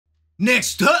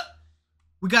Next up,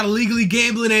 we got illegally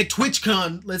gambling at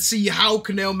TwitchCon. Let's see how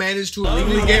Canel managed to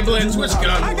illegally gamble at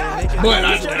TwitchCon. But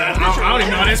I don't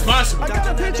even know how that's possible.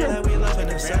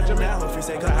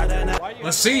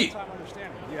 Let's see.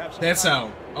 That's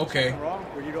how. Okay.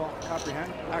 Where you don't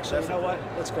comprehend. Actually, you know what?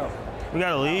 Let's go. We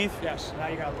gotta leave? Yes. Now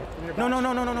you gotta leave.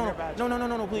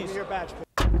 No, please. Give me your badge.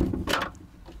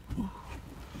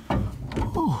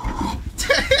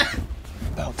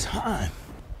 About time.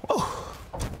 Oh.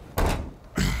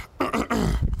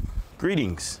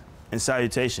 Greetings and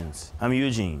salutations. I'm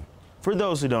Eugene. For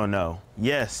those who don't know,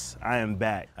 yes, I am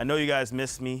back. I know you guys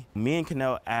missed me. Me and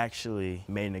Canel actually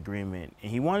made an agreement,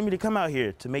 and he wanted me to come out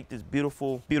here to make this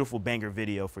beautiful, beautiful banger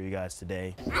video for you guys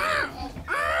today.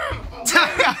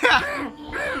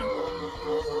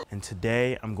 And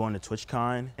today, I'm going to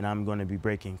TwitchCon, and I'm going to be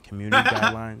breaking community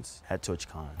guidelines at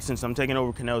TwitchCon. Since I'm taking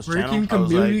over Canel's channel, I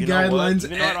was like, you know what?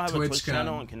 Even though I don't have a Twitch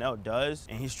channel and Canel does,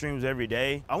 and he streams every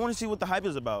day, I want to see what the hype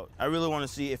is about. I really want to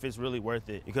see if it's really worth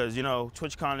it, because, you know,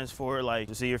 TwitchCon is for, like,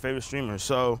 to see your favorite streamers.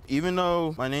 So even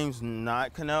though my name's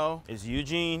not Canel, it's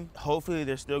Eugene, hopefully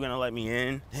they're still going to let me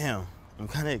in. Damn. I'm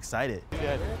kind of excited.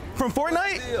 From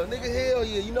Fortnite? Hell, nigga, hell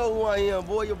yeah. You know who I am,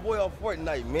 boy. Your boy off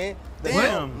Fortnite, man.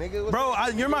 Damn. Nigga, bro,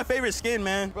 you're my favorite skin,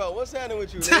 man. Bro, what's happening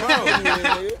with you,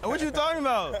 nigga? Bro, what you talking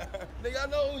about? Nigga, I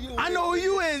know who you is. I know who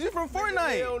you is. You're from Fortnite.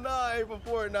 Nigga, hell nah, I ain't from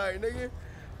Fortnite, nigga.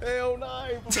 Hell nah,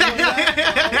 I ain't from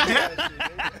Fortnite.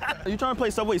 Are you trying to play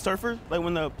Subway Surfer? Like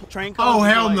when the train comes? Oh,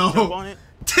 hell like, no. Jump on it?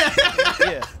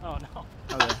 Yeah. Oh, no.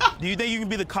 Okay. Do you think you can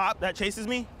be the cop that chases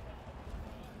me?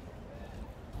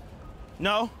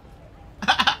 No?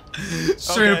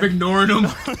 Straight up ignoring them.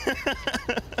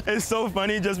 It's so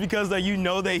funny just because like you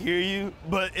know they hear you,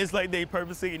 but it's like they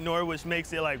purposely ignore, which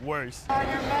makes it like worse.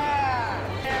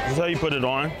 This is how you put it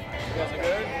on. You guys are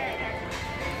good?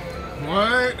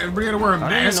 What? Everybody gotta wear a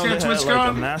mask at TwitchCon? Like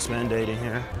a mask mandate in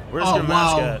here. Where's your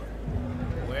mask at?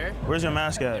 Where? Where's your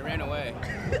mask at? It ran away.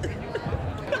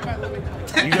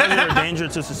 You guys are a danger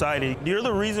to society. You're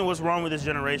the reason what's wrong with this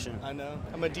generation. I know.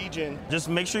 I'm a DJ. Just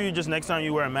make sure you next time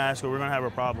you wear a mask or we're gonna have a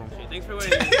problem. Thanks for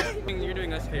wearing You're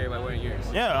doing us a favor by wearing yours.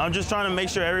 Yeah, I'm just trying to make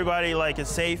sure everybody like is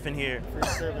safe in here. Free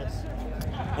service.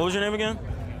 What was your name again?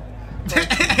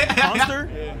 Conster?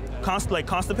 Yeah. Like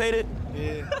constipated?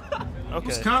 Yeah. Okay.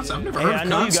 Who's Conster? I've never heard of I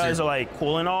know Conster. you guys are like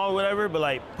cool and all, whatever, but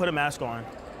like put a mask on.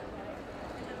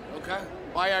 Okay.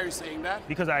 Why are you saying that?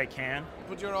 Because I can.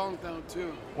 Put your own down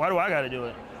too. Why do I gotta do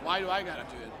it? Why do I gotta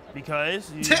do it?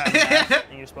 Because you have a mask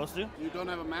and you're supposed to. You don't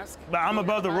have a mask? But I'm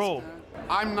above the rule.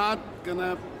 I'm not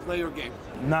gonna play your game.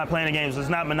 Not playing the games. It's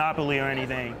not Monopoly or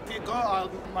anything. Okay, go. I'll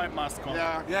put my mask on.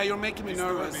 Yeah, you're making me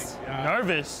nervous.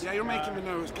 Nervous? Yeah, you're making me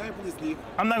nervous. Can you please leave?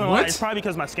 I'm not gonna lie. It's probably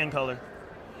because my skin color.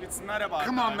 It's not about.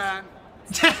 Come on, man.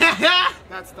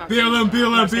 That's not.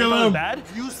 BLM. Bad?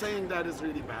 You saying that is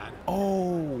really bad.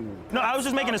 Oh. No, I was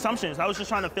just making assumptions. I was just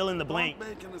trying to fill in the blank. Don't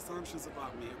making assumptions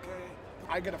about me, okay?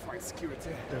 I gotta fight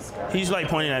security. This guy. He's like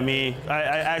pointing at me. I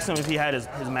asked him if he had his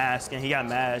mask and he got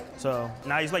mad. So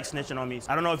now he's like snitching on me.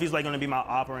 I don't know if he's like gonna be my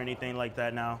op or anything like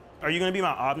that now. Are you gonna be my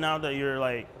op now that you're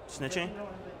like snitching?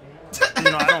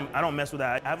 You know, I don't mess with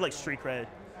that. I have like street cred.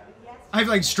 I have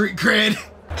like street cred.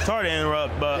 Sorry to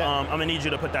interrupt, but I'm gonna need you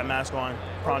to put that mask on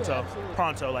pronto.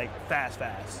 Pronto, like fast.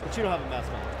 But you don't have a mask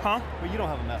on. Huh? But you don't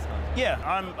have a mask on. Yeah,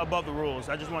 I'm above the rules.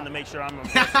 I just wanted to make sure I'm Right,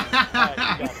 you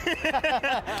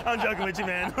got it. I'm joking with you,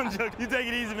 man. I'm joking. You take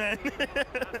it easy, man.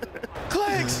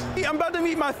 Clicks! I'm about to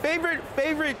meet my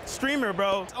favorite streamer,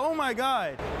 bro. Oh my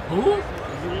God. Who?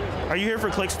 Are you here for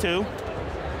Clicks too?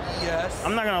 Yes.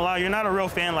 I'm not gonna lie, you're not a real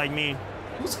fan like me.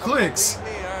 Who's Clicks?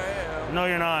 No,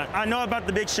 you're not. I know about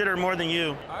the big shitter more than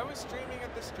you. I was streaming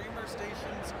at the streamer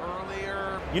stations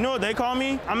earlier. You know what they call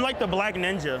me? I'm like the black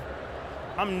ninja.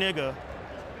 I'm nigga.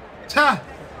 Ha!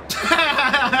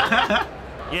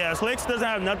 Yeah, Clicks doesn't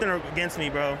have nothing against me,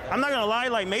 bro. I'm not gonna lie,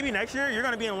 like maybe next year you're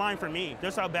gonna be in line for me.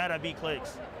 That's how bad I beat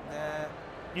Clicks. Nah,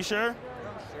 You sure? I'm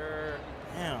sure.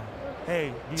 Damn.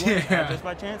 Hey, do you want Yeah. just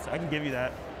by chance? I can give you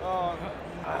that.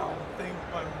 I don't think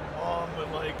my mom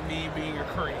would like me being a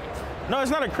creep. No,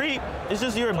 it's not a creep. It's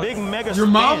just you're a big mega Your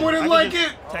mom fan. wouldn't I like can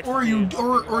it, just text or it to you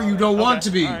don't want Okay,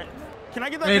 to be. all right. Can I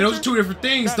get that Hey, picture? those are two different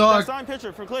things, that dog. signed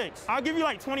picture for Clicks. I'll give you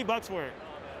like 20 bucks for it.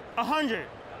 100.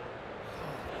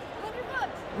 100 bucks.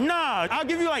 Nah, I'll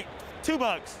give you like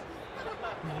 $2.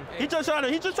 He just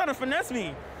trying to finesse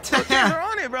me. Pictures are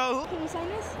on it, bro. Can you sign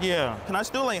this? Yeah. Can I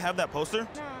still like have that poster?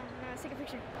 No, let's take a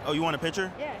picture. Oh, you want a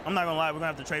picture? Yeah. I'm not gonna lie, we're gonna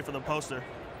have to trade for the poster.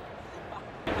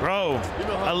 Bro,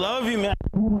 I love you, man.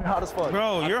 Hot as fuck.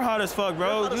 Bro, you're hot as fuck,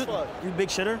 bro. Hot as fuck. You big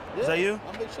shitter? Yeah, Is that you?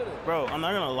 I'm big shitter. Bro, I'm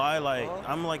not gonna lie, like,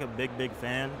 I'm like a big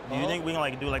fan. Do you think we can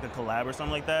like do like a collab or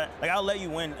something like that? Like, I'll let you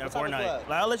win at Fortnite.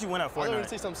 Like, I'll let you win at I want to Fortnite.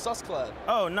 see some sus collab.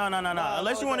 Oh, no.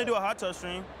 Unless you want to do a hot tub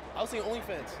stream. I was seeing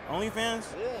OnlyFans. OnlyFans?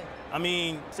 Yeah. I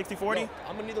mean, 60-40?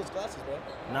 I'm gonna need those glasses, bro.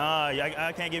 Nah,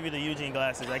 I can't give you the Eugene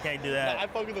glasses. I can't do that. I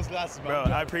fuck with those glasses, Bro,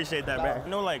 I appreciate that, bro. You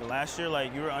know, like last year,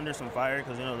 like you were under some fire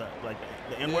because you know the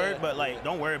N-word, but like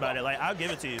don't worry about it. Like I'll give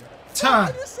it to you.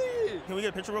 Time. Can we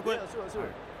get a picture real quick? Yeah, sure.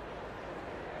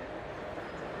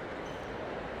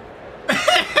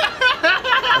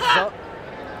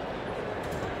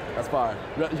 That's fire.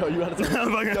 Yo, you gotta take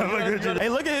Hey,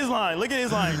 look at his line. Look at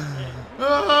his line.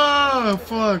 Oh,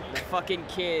 fuck. The fucking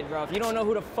kid, bro. If you don't know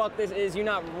who the fuck this is, you're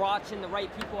not watching the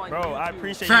right people on YouTube. Bro, I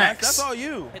appreciate Facts. That's all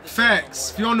you. Facts.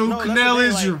 If you don't know who that's Canel the thing,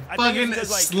 is, like, you're I think fucking it's 'cause,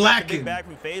 like, slacking. Big back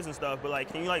from FaZe and stuff, but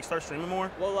like, can you like start streaming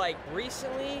more? Well, like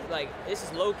recently, like this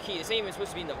is low key. This ain't even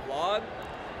supposed to be in the vlog.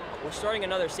 We're starting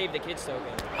another Save the Kids token.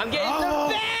 I'm getting the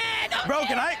bed. Bro,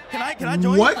 can I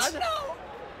join? What? You? No.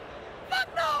 Fuck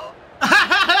no.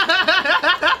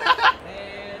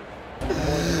 Man.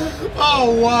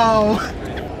 Oh, wow.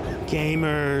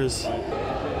 Gamers,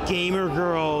 gamer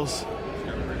girls.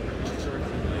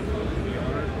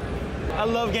 I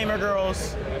love gamer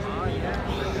girls.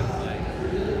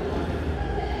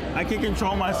 I can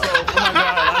control myself. Oh my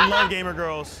god, I love gamer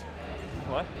girls.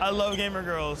 What? I love gamer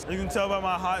girls. You can tell by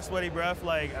my hot, sweaty breath,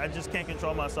 like I just can't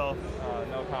control myself.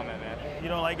 No comment, man. You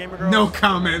don't like gamer girls? No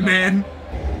comment, man.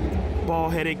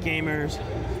 Ball-headed gamers.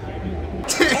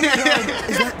 Oh my god,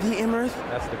 is that the Emerald?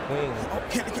 That's the queen. Oh,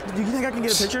 do you think I can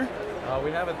get a picture?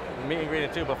 We have a meet and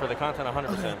greet too, but for the content,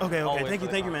 100%. Okay.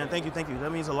 Thank you, man. Thank you.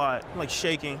 That means a lot. I'm like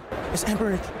shaking. It's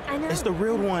Emperor. I know. It's the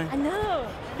real one. I know.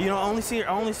 You know, I only see her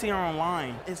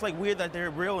online. It's like weird that they're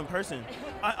real in person.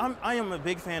 I am a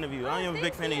big fan of you. I am a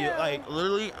big fan of you. Like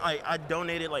literally, I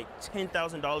donated like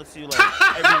 $10,000 to you like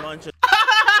every month.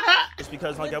 It's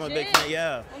because like I'm a big fan.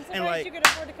 Yeah. I'm surprised and like you could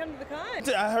afford to come to the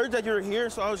con. I heard that you're here,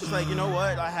 so I was just like, you know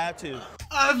what? I have to.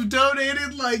 I've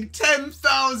donated like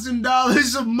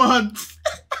 $10,000 a month.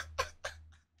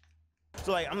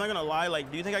 So like, I'm not gonna lie. Like,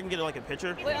 do you think I can get like a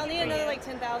picture? Wait, I'll need another like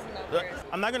 10,000 though first.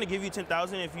 I'm not gonna give you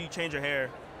 10,000 if you change your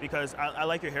hair because I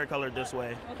like your hair color this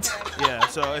way. Okay. Yeah.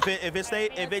 So if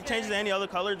it changes to any other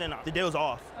color, then the deal's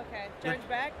off. Okay. Charge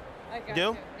back. I got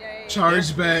Deal? you. Yeah.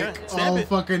 Charge back all it.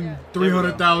 fucking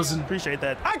 300,000. Appreciate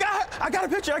that. I got a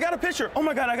picture. I got a picture. Oh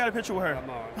my god, I got a picture with her.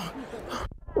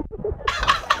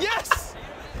 Yes!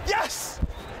 Yes!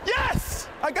 Yes!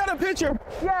 I got a picture.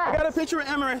 Yeah. I got a picture with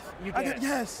Emerith.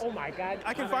 Yes. Oh my god.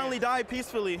 I can finally die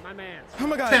peacefully. My man. Oh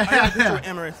my god, I got a picture with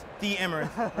Emerith. The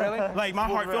Emerith. Really? Like my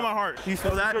heart, feel my heart. Do you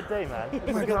feel that? Good day, man.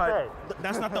 Oh my god.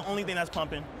 That's not the only thing that's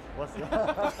pumping. What's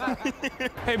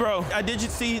that? Hey bro, did you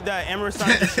see that Emerith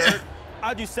signed the shirt?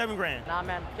 I'll do $7 grand. Nah,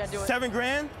 man, can't do it. $7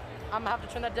 grand? I'm gonna have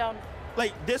to turn that down.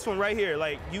 Like this one right here,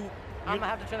 like you. I'm gonna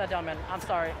have to turn that down, man. I'm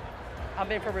sorry. I'm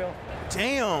being for real.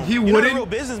 Damn. He You're wouldn't. not a real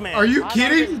businessman. Are you I'm not a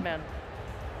kidding? businessman.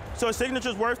 So a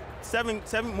signature's worth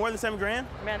more than $7 grand?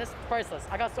 Man, it's priceless.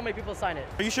 I got so many people to sign it.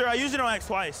 Are you sure? I usually don't ask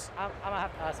twice. I'm gonna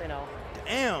have to say no.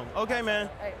 Damn. Okay, man.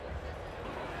 Hey,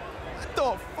 What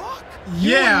the fuck? You would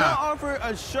Yeah. not offer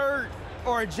a shirt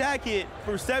or a jacket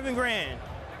for $7 grand.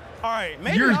 All right,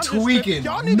 maybe You're I'm just tweaking.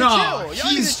 Y'all need Nah, to chill. Y'all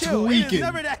he's need to chill. tweaking. It's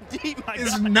never that deep, my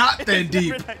It's guy. not that It's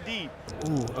deep. never that deep.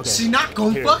 Ooh, okay. She not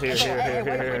gonna fuck. Here.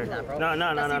 that, bro?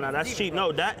 No. That's cheap.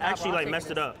 No, that actually like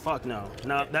messed it up. Fuck no.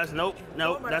 No, that's nope.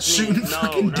 That's Shooting me. No,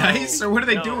 fucking no. dice, or what are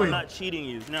they No, doing? I'm not cheating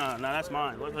you. No, that's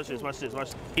mine. Watch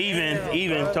this.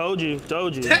 Even. Told you. Y'all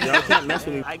can't mess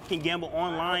with me. I can gamble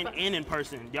online and in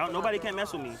person. Y'all, nobody can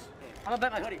mess with me. I'm gonna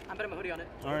bet my hoodie. I'm betting my hoodie on it.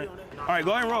 All right.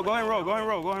 Go ahead and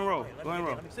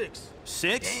roll.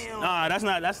 6? Nah, that's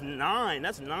not. That's 9.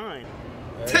 That's 9.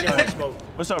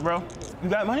 What's up, bro? You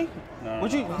got money? No.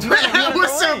 What you?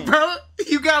 What's up, bro?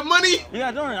 You got money? You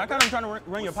got doing it. I got him trying to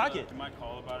run your pocket. You might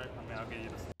call about it. I mean, I'll get you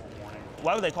this morning.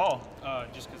 Why would they call?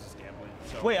 Just because it's gambling.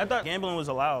 So. Wait, I thought gambling was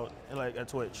allowed like at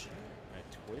Twitch.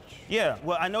 At Twitch? Yeah.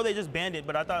 Well, I know they just banned it,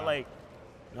 but I thought like,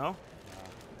 no.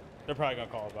 They're probably gonna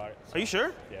call about it. So. Are you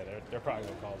sure? Yeah, they're probably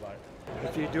gonna call about it.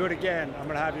 If you do it again, I'm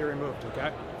gonna have you removed,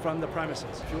 okay? From the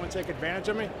premises. If you want to take advantage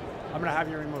of me, I'm gonna have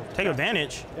you removed. Take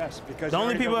advantage? Yes, because the you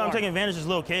only already people got I'm warned. taking advantage is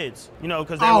little kids, you know,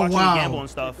 because they're Oh, watching wow. me gamble and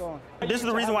stuff. Keep going. This is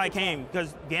the reason why I came,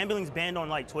 because gambling's banned on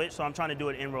like Twitch, so I'm trying to do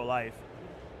it in real life.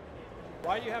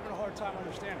 Why are you having a hard time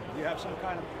understanding? Do you have some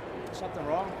kind of something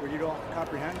wrong where you don't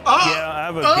comprehend? Oh, Yeah, I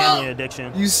have a gambling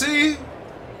addiction. You see? You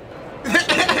know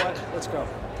what? Let's go.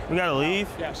 We gotta leave?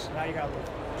 Yes, now you gotta leave.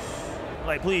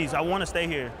 Like, please, I want to stay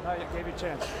here. Now you gave you a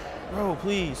chance. Bro,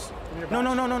 please. No,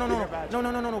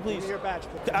 please.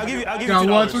 I'll give you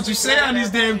Gotta watch what you say on these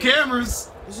damn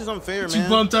cameras. This is unfair, But man. you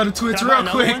bumped out of Twitch real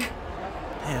quick.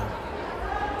 Damn.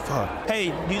 Fuck. Hey,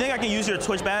 do you think I can use your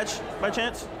Twitch badge by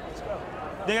chance? Let's go.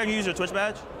 Think I can use your Twitch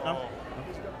badge? No?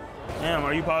 Damn,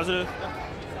 are you positive?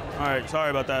 All right, sorry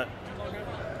about that.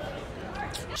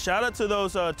 Shout out to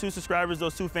those 2 subscribers,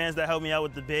 those 2 fans that helped me out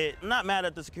with the bit. I'm not mad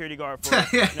at the security guard for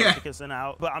kicking us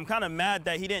out, but I'm kind of mad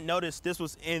that he didn't notice this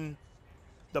was in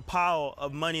the pile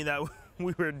of money that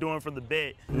we were doing for the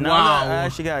bit. Now that I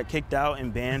actually got kicked out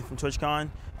and banned from TwitchCon,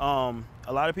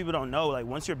 a lot of people don't know, like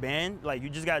once you're banned, like you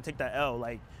just gotta take that L.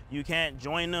 Like you can't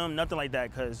join them, nothing like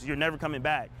that, because you're never coming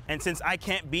back. And since I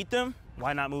can't beat them,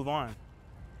 why not move on?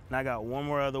 And I got one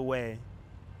more other way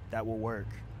that will work.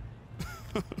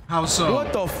 How so?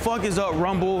 What the fuck is up,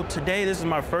 Rumble? Today, this is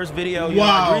my first video. Wow. You know,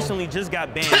 I recently just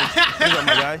got banned. What's up,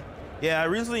 my guy? Yeah, I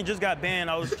recently just got banned.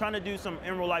 I was trying to do some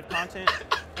in real life content,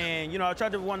 and you know, I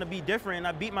tried to want to be different, and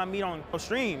I beat my meat on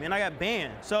stream, and I got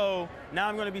banned. So now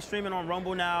I'm gonna be streaming on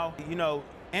Rumble now. You know,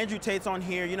 Andrew Tate's on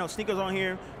here, you know, Sneaker's on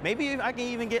here. Maybe I can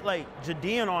even get like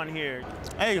Jadean on here.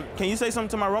 Hey, can you say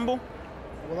something to my Rumble?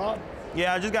 What up?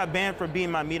 Yeah, I just got banned for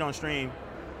beating my meat on stream.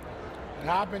 It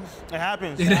happens. It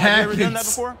happens. It Have happens. you ever done that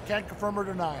before? Can't confirm or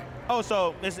deny. Oh,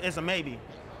 so it's a maybe.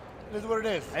 This is what it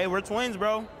is. Hey, we're twins,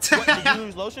 bro. What, did you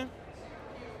lose lotion?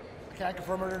 Can't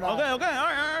confirm or deny. Okay, all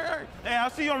right. Hey, I'll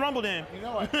see you on Rumble then. You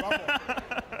know what?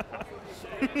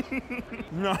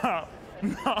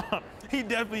 No, he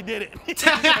definitely did it. He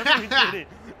definitely did it.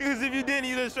 Because if you didn't,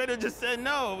 you'd have straight up just said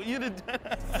no. You'd have.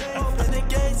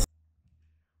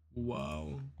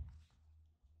 Wow.